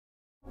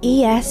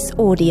ES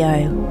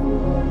Audio.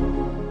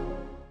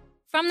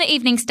 From the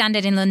Evening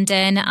Standard in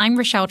London, I'm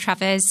Rochelle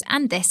Travers,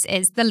 and this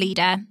is The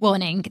Leader.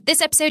 Warning, this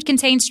episode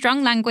contains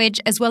strong language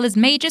as well as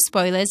major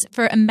spoilers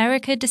for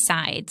America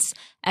Decides,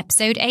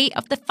 Episode 8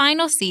 of the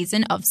final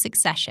season of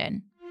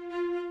Succession.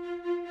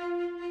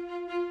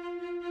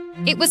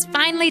 It was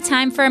finally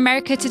time for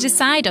America to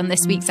decide on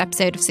this week's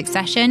episode of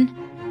Succession.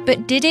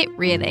 But did it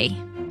really?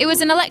 It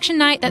was an election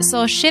night that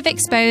saw Shiv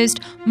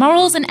exposed,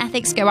 morals and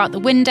ethics go out the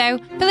window,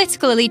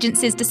 political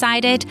allegiances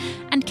decided,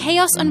 and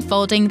chaos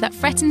unfolding that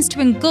threatens to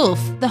engulf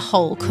the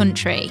whole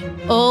country.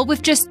 All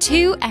with just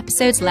 2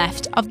 episodes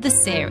left of the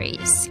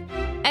series.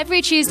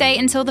 Every Tuesday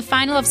until the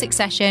final of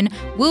Succession,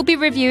 we'll be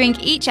reviewing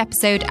each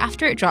episode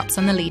after it drops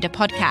on the Leader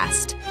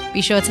podcast.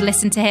 Be sure to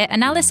listen to hear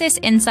analysis,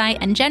 insight,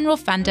 and general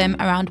fandom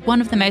around one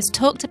of the most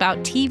talked about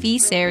TV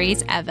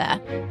series ever.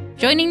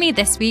 Joining me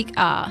this week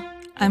are...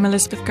 I'm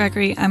Elizabeth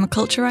Gregory. I'm a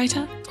culture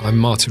writer. I'm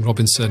Martin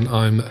Robinson.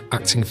 I'm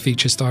acting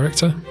features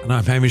director. And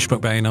I'm Hamish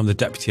MacBain. I'm the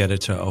deputy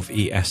editor of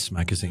ES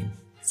magazine.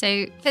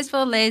 So, first of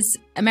all, Liz,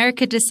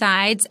 America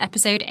Decides,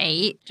 episode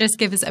 8. Just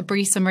give us a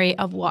brief summary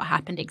of what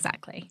happened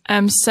exactly.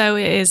 So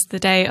it is the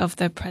day of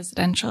the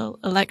presidential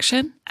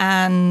election,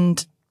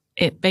 and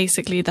it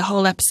basically, the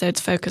whole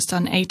episode's focused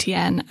on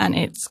ATN and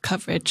its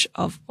coverage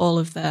of all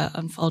of the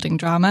unfolding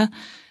drama.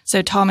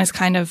 So Tom is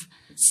kind of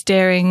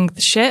steering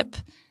the ship.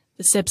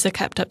 The Sibs are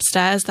kept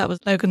upstairs. That was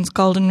Logan's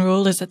golden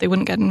rule, is that they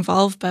wouldn't get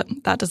involved, but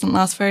that doesn't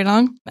last very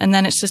long. And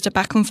then it's just a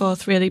back and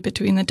forth really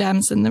between the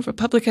Dems and the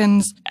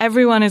Republicans.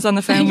 Everyone is on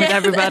the phone with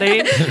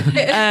everybody,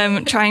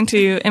 trying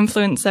to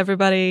influence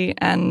everybody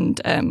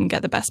and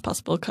get the best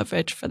possible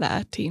coverage for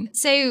their team.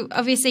 So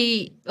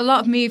obviously a lot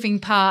of moving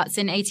parts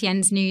in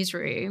ATN's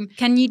newsroom.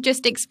 Can you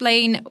just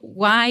explain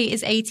why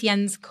is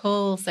ATN's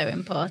call so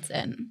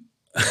important?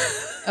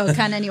 Or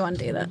can anyone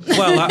do that?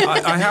 Well,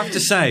 I have to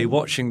say,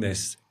 watching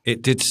this,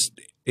 it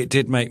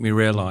did make me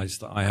realise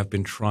that I have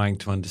been trying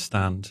to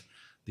understand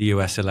the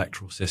US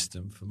electoral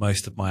system for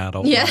most of my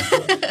adult life.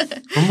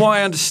 From what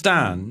I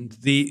understand,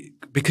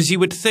 because you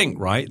would think,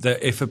 right,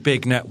 that if a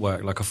big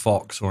network like a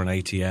Fox or an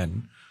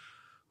ATN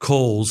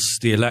calls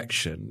the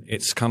election,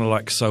 it's kind of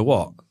like, so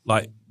what?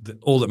 Like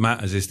all that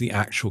matters is the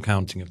actual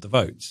counting of the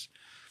votes.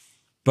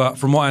 But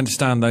from what I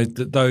understand,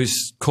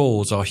 those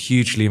calls are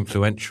hugely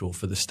influential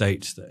for the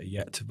states that are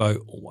yet to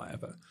vote or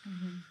whatever.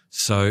 Mm-hmm.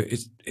 So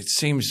it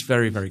seems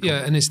very, very cool.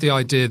 Yeah, and it's the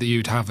idea that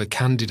you'd have a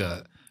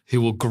candidate who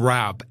will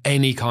grab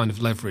any kind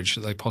of leverage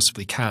that they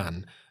possibly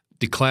can,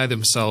 declare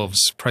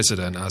themselves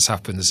president, as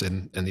happens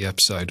in the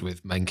episode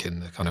with Mencken,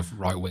 the kind of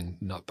right-wing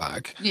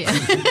nutbag. Yeah.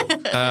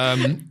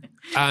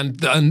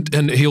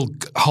 And he'll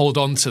hold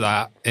on to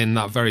that in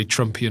that very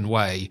Trumpian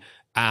way,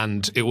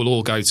 and it will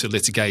all go to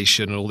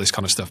litigation and all this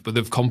kind of stuff. But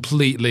they've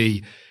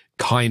completely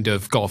kind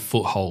of got a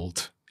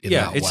foothold in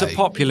that way. Yeah, it's a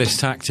populist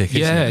tactic,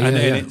 isn't it? And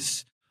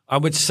it's, I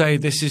would say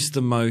this is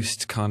the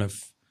most kind of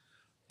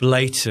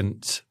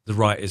blatant the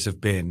writers have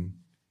been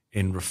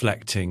in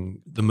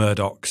reflecting the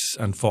Murdochs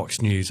and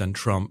Fox News and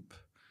Trump.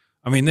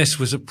 I mean, this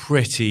was a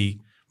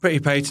pretty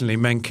patently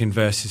Mencken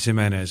versus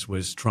Jimenez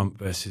was Trump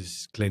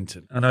versus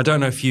Clinton. And I don't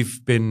know if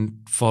you've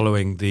been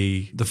following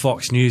the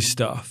Fox News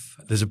stuff.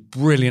 There's a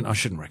brilliant, I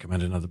shouldn't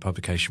recommend another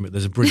publication, but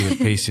there's a brilliant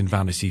piece in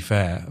Vanity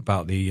Fair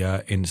about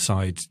the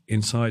insides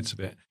of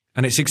it.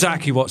 And it's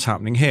exactly what's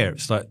happening here.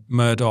 It's like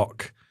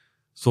Murdoch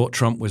thought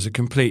Trump was a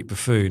complete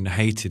buffoon,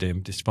 hated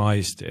him,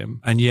 despised him.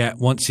 And yet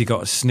once he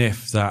got a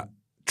sniff that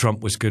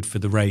Trump was good for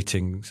the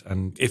ratings,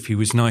 and if he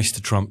was nice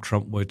to Trump,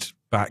 Trump would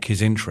back his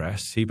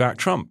interests, he backed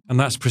Trump. And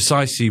that's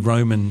precisely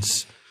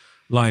Roman's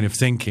line of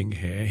thinking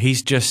here.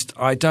 He's just,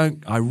 I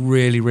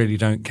really, really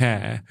don't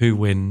care who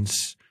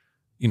wins.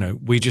 You know,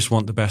 we just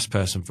want the best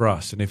person for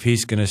us. And if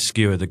he's going to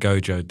skewer the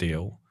Gojo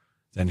deal,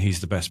 then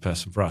he's the best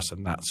person for us.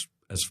 And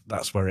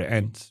that's where it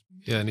ends.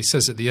 Yeah, and he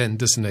says at the end,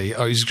 doesn't he?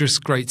 Oh, he's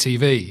just great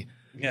TV.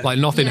 Yeah. Like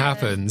nothing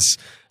happens.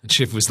 And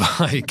Shiv was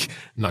like,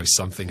 no,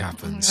 something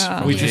happens.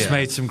 Oh. We just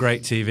made some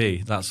great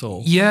TV. That's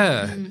all.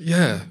 Yeah,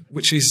 yeah.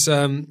 Which is,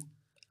 and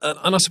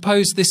I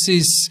suppose this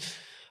is,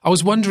 I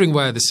was wondering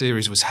where the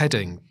series was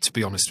heading, to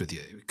be honest with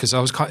you, because I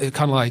was kind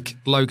of like,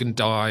 Logan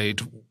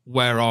died.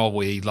 Where are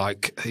we?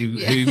 Like,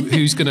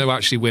 who's going to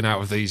actually win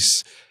out of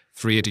these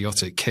 3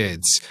 idiotic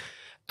kids?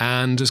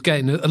 And I was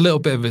getting a little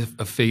bit of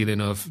a feeling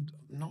of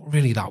not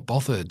really that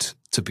bothered,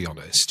 to be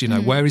honest. You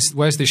know,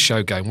 where's this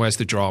show going? Where's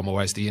the drama?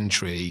 Where's the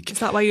intrigue? Is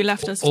that why you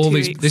left us for all 2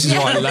 these, weeks? This is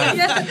why I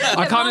left.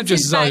 I kind of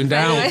just zoned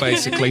out,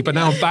 basically, but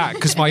now I'm back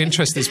because my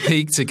interest has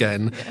peaked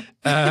again.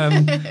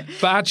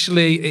 But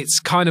actually, it's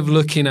kind of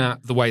looking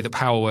at the way that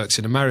power works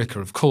in America,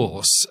 of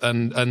course,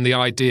 and the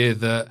idea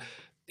that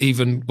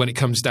even when it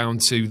comes down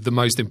to the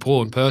most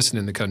important person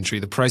in the country,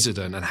 the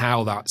president, and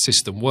how that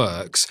system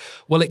works,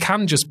 well, it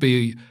can just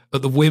be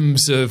at the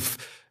whims of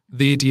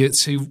the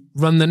idiots who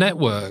run the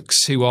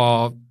networks, who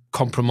are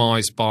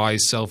compromised by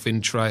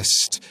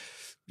self-interest,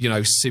 you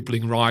know,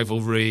 sibling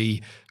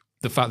rivalry,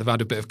 the fact they've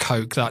had a bit of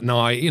coke that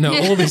night, you know,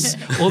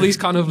 all these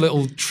kind of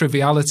little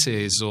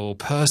trivialities or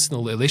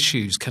personal little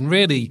issues can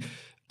really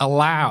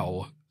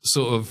allow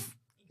sort of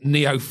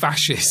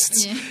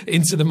neo-fascists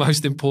into the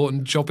most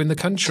important job in the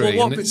country.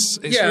 Well, and it's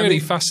really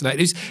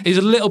fascinating. It's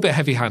a little bit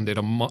heavy-handed,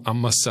 I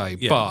must say,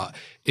 but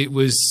it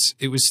was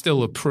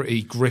still a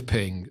pretty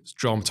gripping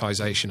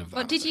dramatisation of that.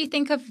 What did you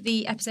think of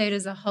the episode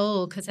as a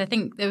whole? Because I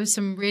think there was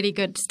some really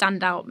good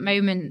standout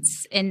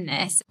moments in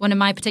this. One of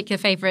my particular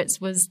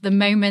favourites was the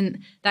moment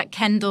that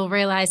Kendall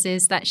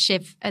realises that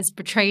Shiv has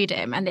betrayed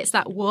him, and it's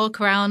that walk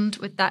around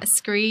with that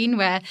screen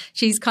where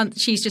she's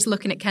just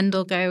looking at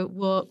Kendall go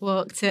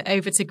walk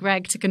over to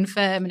Greg to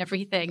confirm and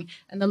everything,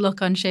 and the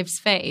look on Shiv's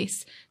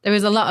face. There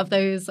was a lot of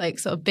those like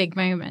sort of big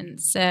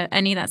moments.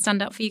 Any that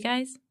stand out for you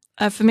guys?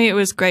 For me, it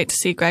was great to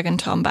see Greg and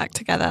Tom back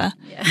together.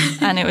 Yeah.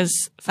 And it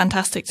was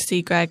fantastic to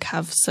see Greg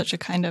have such a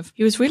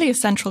he was really a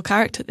central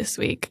character this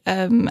week.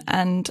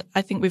 And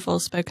I think we've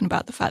all spoken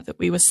about the fact that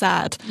we were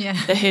sad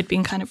that he'd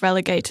been kind of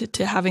relegated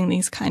to having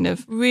these kind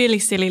of really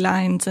silly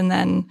lines. And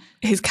then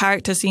his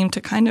character seemed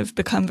to kind of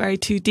become very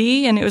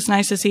 2D. And it was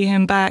nice to see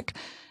him back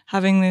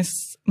having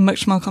this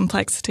much more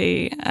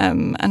complexity,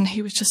 and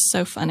he was just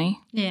so funny.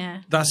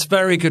 Yeah. That's a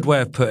very good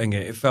way of putting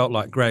it. It felt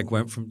like Greg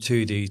went from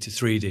 2D to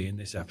 3D in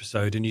this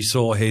episode, and you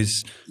saw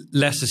his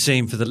lesser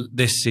seen for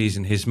this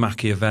season, his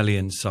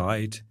Machiavellian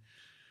side.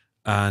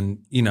 And,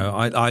 you know,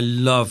 I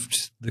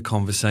loved the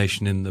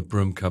conversation in the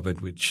broom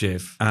cupboard with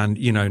Shiv. And,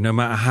 you know, no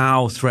matter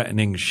how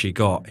threatening she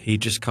got, he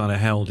just kind of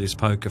held his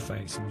poker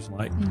face and was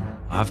like,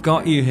 I've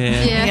got you here.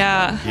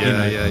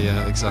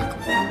 Yeah,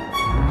 exactly.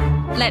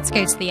 Let's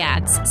go to the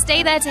ads.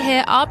 Stay there to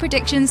hear our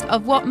predictions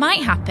of what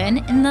might happen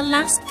in the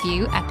last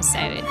few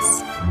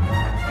episodes.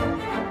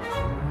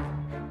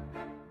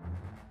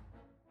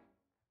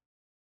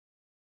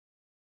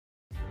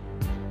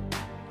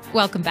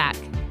 Welcome back.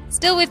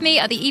 Still with me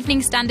are the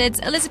Evening Standards,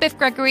 Elizabeth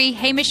Gregory,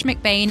 Hamish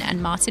MacBain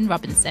and Martin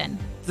Robinson.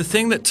 The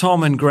thing that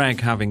Tom and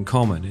Greg have in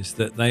common is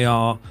that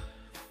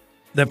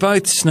they're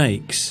both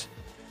snakes.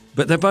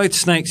 But they're both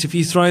snakes. If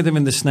you throw them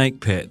in the snake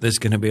pit, there's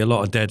going to be a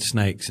lot of dead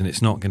snakes, and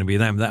it's not going to be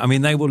them. I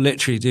mean, they will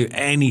literally do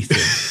anything.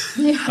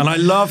 And I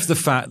love the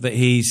fact that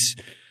we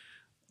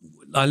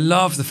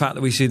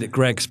see that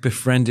Greg's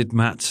befriended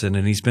Matsson,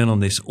 and he's been on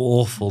this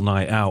awful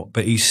night out,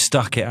 but he's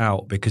stuck it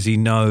out because he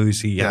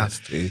knows he has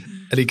to.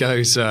 And he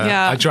goes,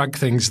 I drank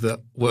things that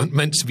weren't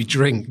meant to be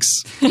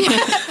drinks.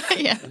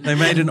 They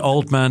made an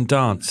old man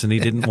dance, and he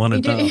didn't want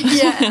to dance.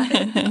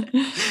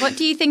 What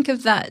do you think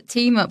of that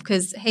team up?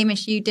 Because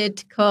Hamish, you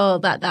did call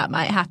that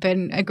might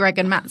happen, a Greg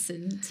and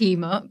Matsson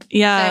team up.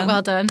 Yeah. So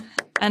well done.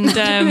 And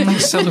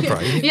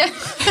celebrate. Yeah.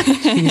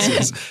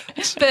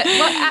 But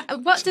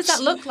what does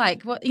that look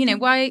like?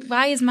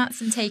 Why is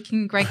Matsson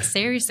taking Greg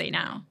seriously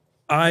now?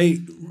 My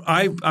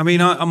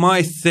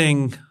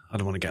thing, I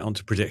don't want to get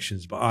onto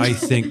predictions, but I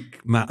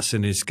think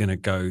Matsson is going to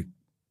go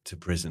to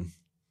prison.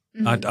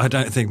 Mm-hmm. I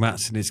don't think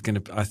Matsson is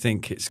going to. I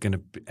think it's going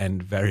to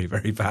end very,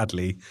 very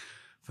badly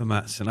for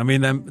Matsson. I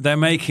mean,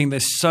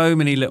 there's so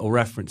many little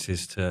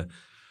references to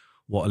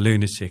what a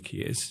lunatic he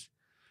is.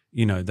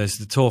 You know, there's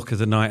the talk of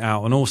the night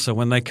out, and also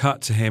when they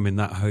cut to him in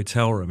that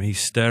hotel room,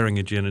 he's stirring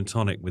a gin and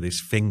tonic with his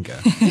finger.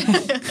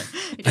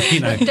 You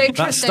know, don't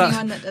trust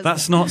anyone that does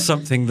that's not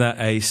something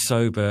that a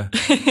sober,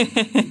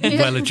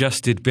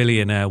 well-adjusted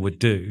billionaire would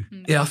do.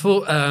 Yeah, I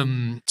thought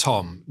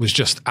Tom was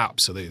just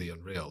absolutely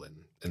unreal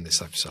in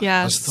this episode.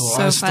 Yeah, I just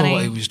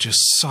thought he was just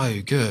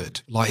so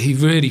good. Like, he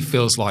really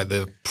feels like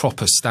the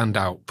proper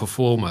standout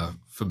performer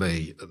for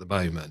me at the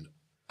moment.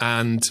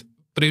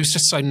 But it was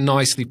just so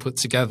nicely put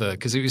together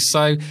because it was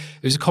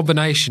a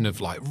combination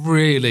of like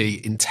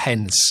really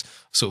intense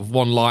sort of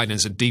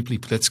one-liners and deeply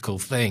political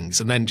things,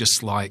 and then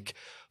just like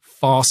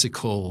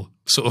farcical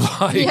sort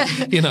of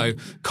like, you know,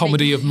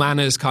 comedy of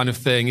manners kind of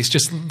thing. It's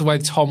just the way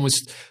Tom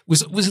was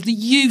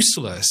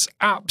useless,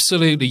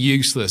 absolutely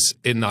useless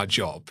in that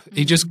job.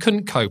 He just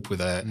couldn't cope with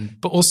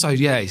it. But also,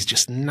 he's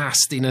just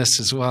nastiness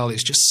as well.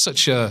 It's just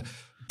such a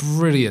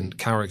brilliant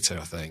character,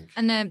 I think.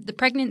 And the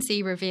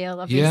pregnancy reveal,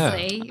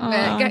 obviously.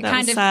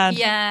 Sad.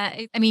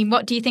 Yeah. I mean,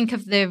 what do you think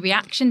of the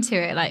reaction to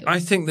it? Like, I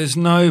think there's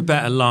no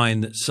better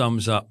line that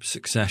sums up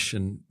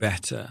Succession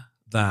better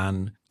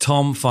than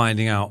Tom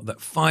finding out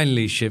that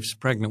finally Shiv's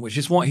pregnant, which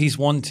is what he's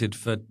wanted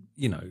for,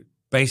 you know,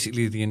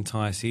 basically the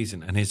entire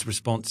season. And his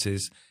response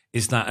is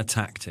that a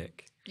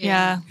tactic?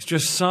 Yeah. It's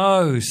just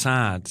so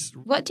sad.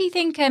 What do you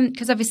think?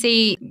 Because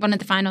obviously one of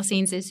the final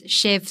scenes is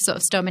Shiv sort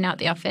of storming out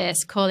the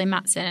office, calling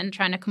Matsson and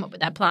trying to come up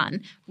with their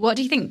plan. What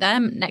do you think their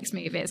next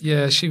move is?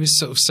 Yeah, she was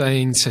sort of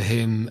saying to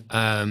him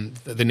that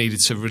they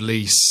needed to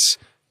release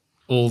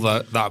all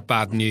that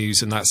bad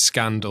news and that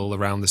scandal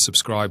around the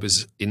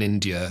subscribers in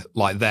India,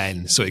 like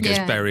then, so it gets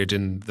buried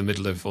in the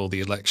middle of all the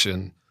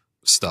election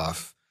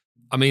stuff.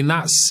 I mean,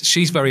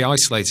 she's very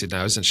isolated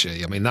now, isn't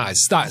she? I mean,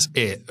 that's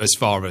it as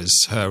far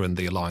as her and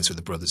the alliance with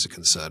the brothers are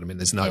concerned. I mean,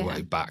 there's no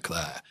way back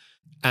there.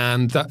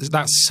 And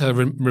that's her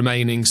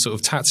remaining sort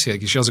of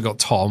tactic. She hasn't got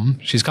Tom.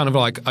 She's kind of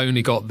like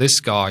only got this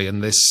guy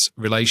and this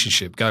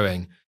relationship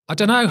going. I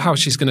don't know how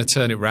she's going to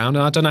turn it around,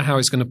 and I don't know how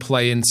it's going to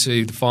play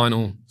into the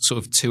final sort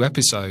of 2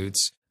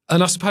 episodes.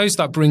 And I suppose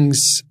that brings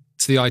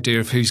to the idea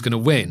of who's going to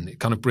win. It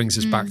kind of brings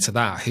us back to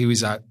that. Who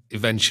is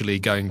eventually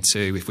going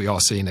to, if we are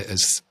seeing it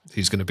as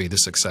who's going to be the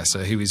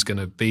successor, who is going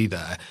to be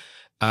there?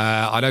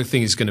 I don't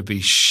think it's going to be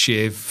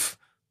Shiv,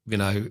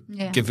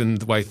 given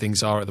the way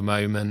things are at the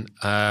moment.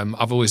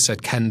 I've always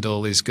said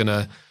Kendall is going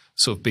to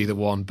sort of be the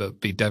one,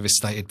 but be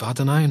devastated. But I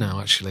don't know now,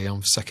 actually.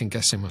 I'm second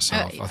guessing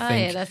myself. I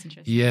think, yeah, that's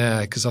interesting.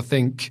 Yeah, because I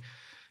think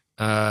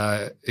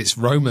it's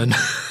Roman.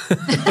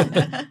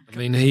 I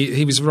mean,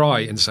 he was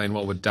right in saying,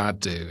 what would Dad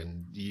do? And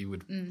you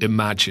would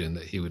imagine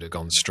that he would have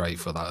gone straight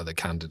for that other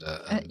candidate.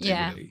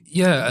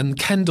 Yeah, and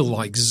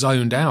Kendall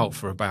zoned out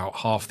for about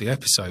half the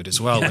episode as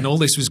well. Yeah. And all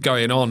this was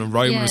going on and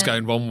Roman was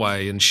going one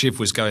way and Shiv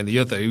was going the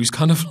other. He was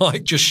kind of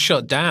just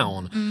shut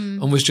down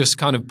and was just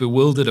kind of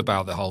bewildered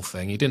about the whole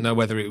thing. He didn't know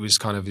whether it was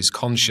kind of his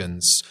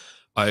conscience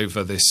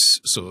over this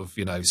sort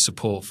of,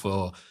 support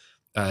for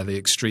the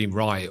extreme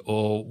right,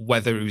 or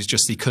whether it was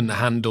just he couldn't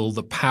handle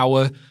the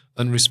power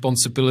and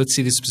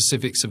responsibility, the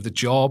specifics of the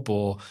job,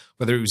 or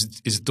whether it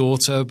was his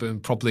daughter,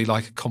 but probably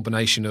a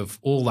combination of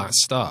all that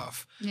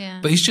stuff. Yeah.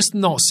 But he's just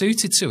not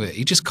suited to it.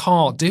 He just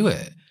can't do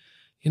it.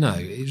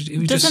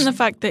 Doesn't the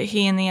fact that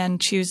he in the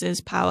end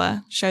chooses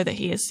power show that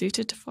he is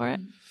suited for it?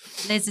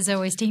 Liz is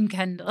always Team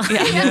Kendall.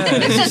 Yeah,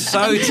 Liz is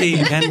so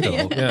Team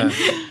Kendall. Yeah.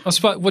 I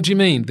suppose, what do you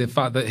mean? The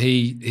fact that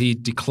he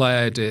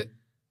declared it?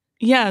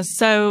 Yeah,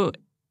 so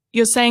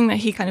you're saying that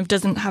he kind of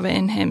doesn't have it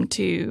in him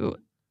to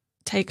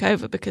take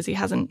over because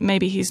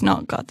maybe he's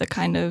not got the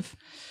kind of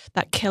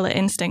that killer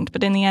instinct,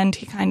 but in the end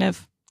he kind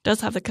of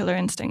does have the killer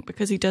instinct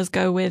because he does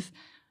go with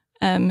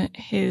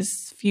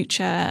his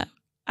future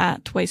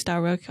at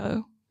Waystar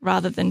Roko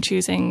rather than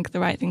choosing the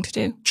right thing to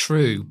do.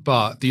 True,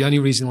 but the only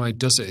reason why he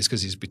does it is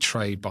because he's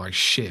betrayed by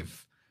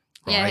Shiv.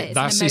 Right? Yeah,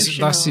 that's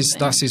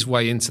his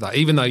way into that.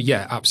 Even though,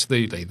 yeah,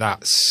 absolutely,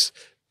 that's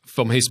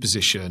from his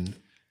position,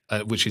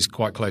 which is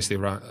quite closely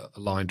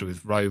aligned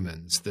with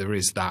Roman's. There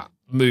is that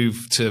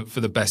move for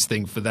the best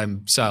thing for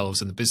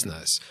themselves and the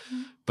business.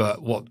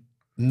 But what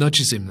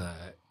nudges him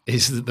there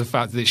is the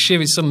fact that Shiv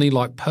is suddenly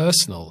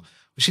personal,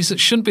 which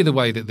shouldn't be the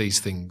way that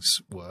these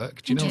things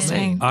work. Do you know what I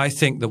mean? I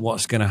think that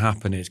what's going to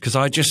happen is, because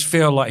I just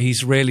feel like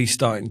he's really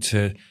starting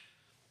to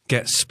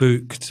get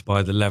spooked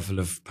by the level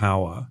of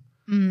power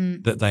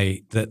that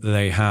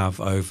they have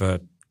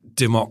over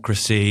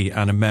democracy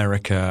and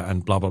America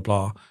and blah, blah,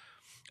 blah.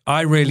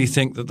 I really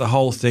think that the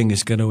whole thing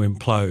is going to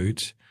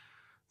implode.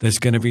 There's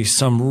going to be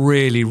some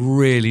really,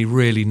 really,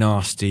 really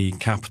nasty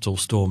Capitol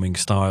storming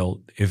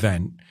style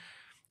event.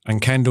 And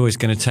Kendall is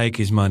going to take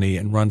his money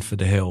and run for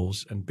the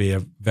hills and be a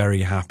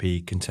very happy,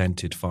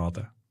 contented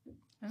father.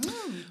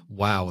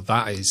 Wow,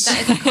 that is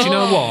cool. Do you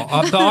know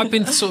what? I've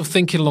been sort of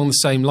thinking along the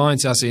same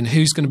lines, as in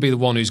who's going to be the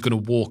one who's going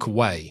to walk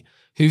away?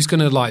 Who's going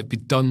to be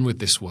done with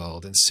this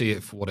world and see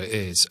it for what it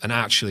is and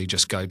actually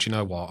just go, do you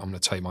know what? I'm going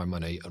to take my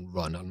money and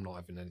run. I'm not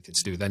having anything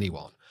to do with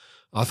anyone.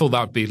 I thought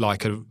that would be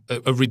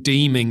a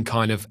redeeming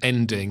kind of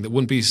ending that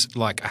wouldn't be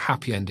a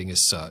happy ending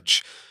as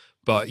such.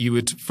 But you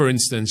would, for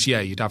instance,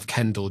 you'd have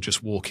Kendall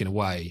just walking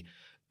away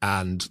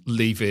and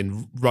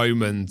leaving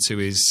Roman to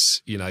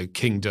his,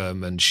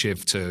 kingdom and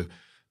Shiv to,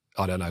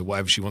 I don't know,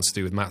 whatever she wants to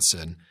do with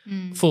Matsson.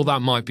 Thought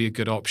that might be a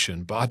good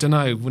option. But I don't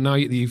know, now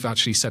you've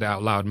actually said it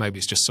out loud, maybe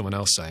it's just someone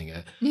else saying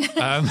it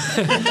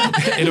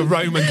in a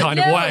Roman kind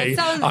of way.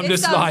 I'm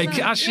just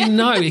actually,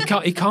 no, he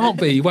can't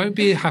be. He won't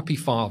be a happy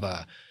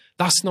father.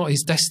 That's not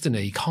his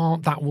destiny.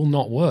 That will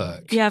not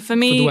work. Yeah, for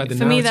me,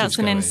 that's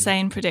an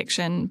insane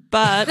prediction.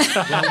 But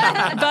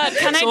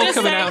can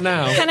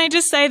I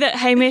just say that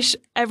Hamish,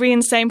 every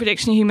insane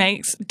prediction he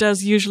makes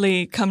does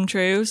usually come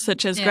true,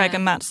 such as Greg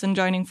and Matsson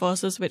joining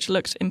forces, which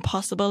looked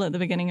impossible at the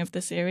beginning of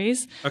the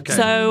series. Okay.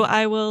 So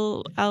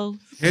I'll.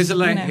 Here's a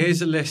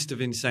list of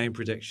insane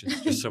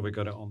predictions, just so we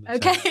got it on the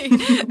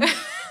table.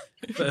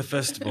 Okay.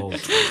 First of all,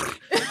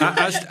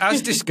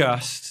 as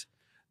discussed.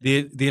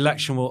 The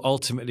election will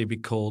ultimately be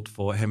called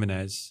for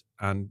Jimenez,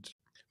 and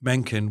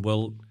Mencken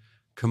will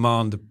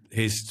command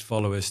his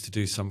followers to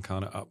do some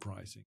kind of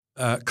uprising.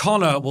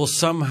 Connor will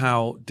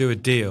somehow do a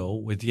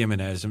deal with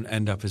Jimenez and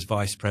end up as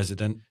vice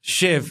president.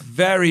 Shiv,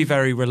 very,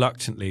 very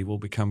reluctantly, will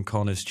become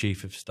Connor's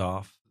chief of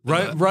staff.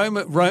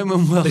 Roman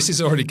will... This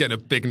is already getting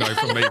a big no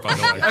from me, by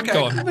the way. Okay.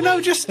 Go on. No,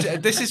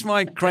 this is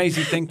my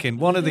crazy thinking.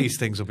 One of these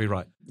things will be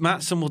right.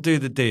 Matsson will do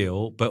the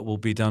deal, but will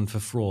be done for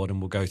fraud and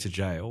will go to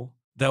jail.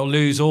 They'll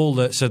lose all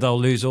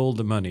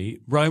the money.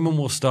 Roman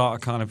will start a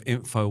kind of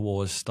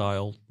InfoWars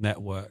style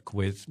network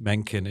with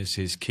Mencken as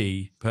his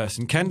key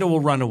person. Kendall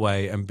will run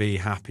away and be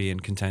happy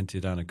and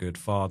contented and a good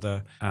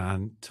father.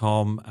 And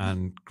Tom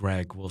and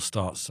Greg will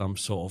start some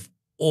sort of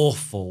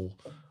awful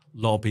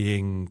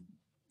lobbying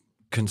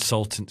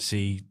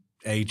consultancy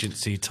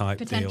agency type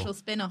potential deal.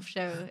 Spin-off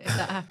show if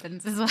that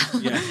happens as well.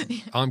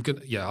 I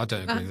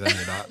don't agree with any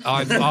of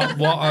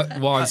that.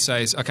 What I'd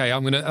say is, okay,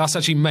 that's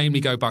actually made me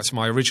go back to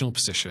my original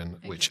position,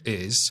 which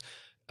is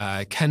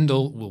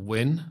Kendall will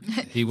win.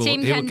 He'll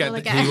get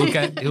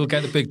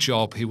the big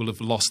job. He will have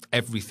lost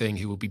everything.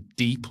 He will be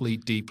deeply,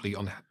 deeply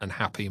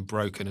unhappy and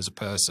broken as a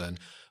person,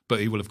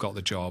 but he will have got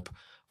the job.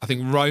 I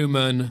think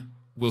Roman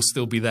will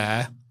still be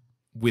there.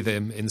 with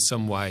him in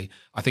some way.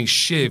 I think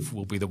Shiv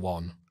will be the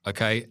one,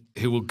 okay,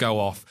 who will go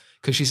off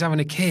because she's having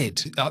a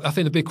kid. I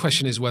think the big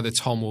question is whether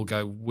Tom will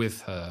go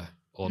with her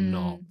or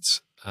not.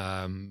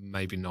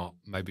 Maybe not.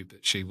 Maybe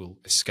she will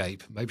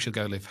escape. Maybe she'll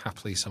go live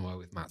happily somewhere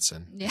with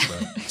Matsson. Yeah.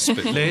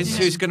 Liz,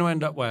 who's going to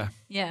end up where?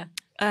 Yeah.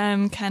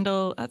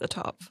 Kendall at the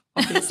top,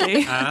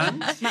 obviously. And?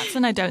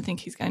 Matsson, I don't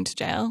think he's going to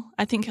jail.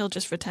 I think he'll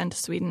just return to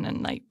Sweden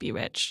and like be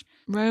rich.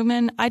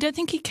 Roman, I don't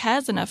think he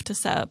cares enough to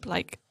set up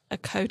like a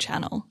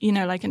co-channel, you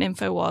know, like an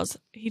InfoWars.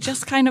 He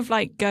just kind of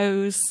like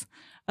goes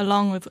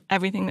along with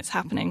everything that's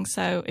happening.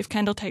 So if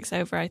Kendall takes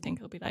over, I think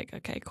he'll be like,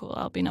 okay, cool,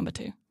 I'll be number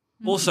 2.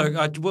 Also,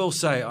 I will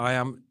say I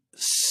am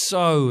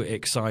so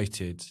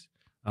excited.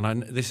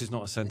 And this is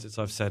not a sentence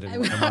I've said in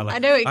my life. I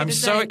know what you're I'm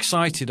so say.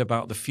 excited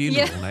about the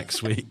funeral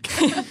next week.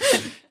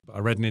 I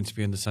read an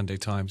interview in the Sunday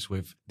Times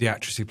with the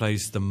actress who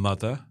plays the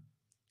mother.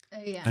 Oh,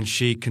 yeah. And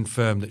she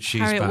confirmed that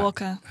she's Harriet back.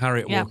 Walker.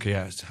 Harriet Walker,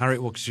 yes.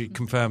 Harriet Walker, she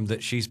confirmed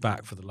that she's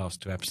back for the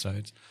last 2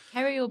 episodes.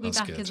 Kerry will be That's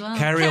back good. as well.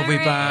 Kerry will be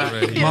back.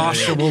 Kerry,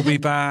 Marsha will be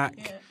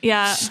back.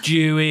 Yeah.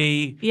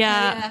 Stewie.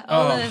 Yeah.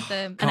 All of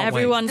them. And Can't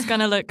everyone's going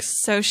to look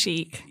so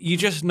chic. You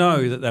just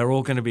know that they're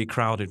all going to be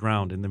crowded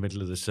round in the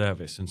middle of the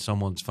service and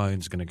someone's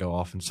phone's going to go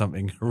off and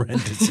something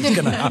horrendous is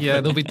going to happen. Yeah,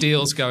 there'll be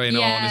deals going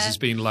on Yeah. as it's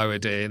being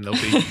lowered in. There'll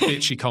be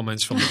bitchy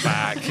comments from the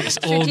back. It's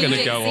all going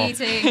to go off.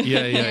 Strategic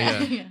Yeah.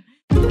 seating.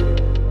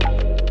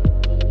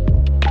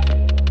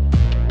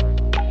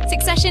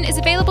 Succession is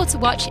available to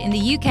watch in the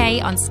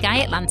UK on Sky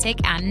Atlantic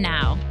and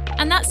Now.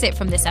 And that's it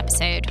from this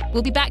episode.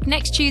 We'll be back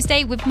next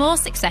Tuesday with more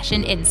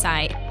Succession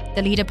Insight.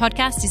 The Leader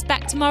podcast is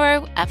back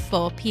tomorrow at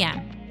 4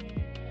 p.m.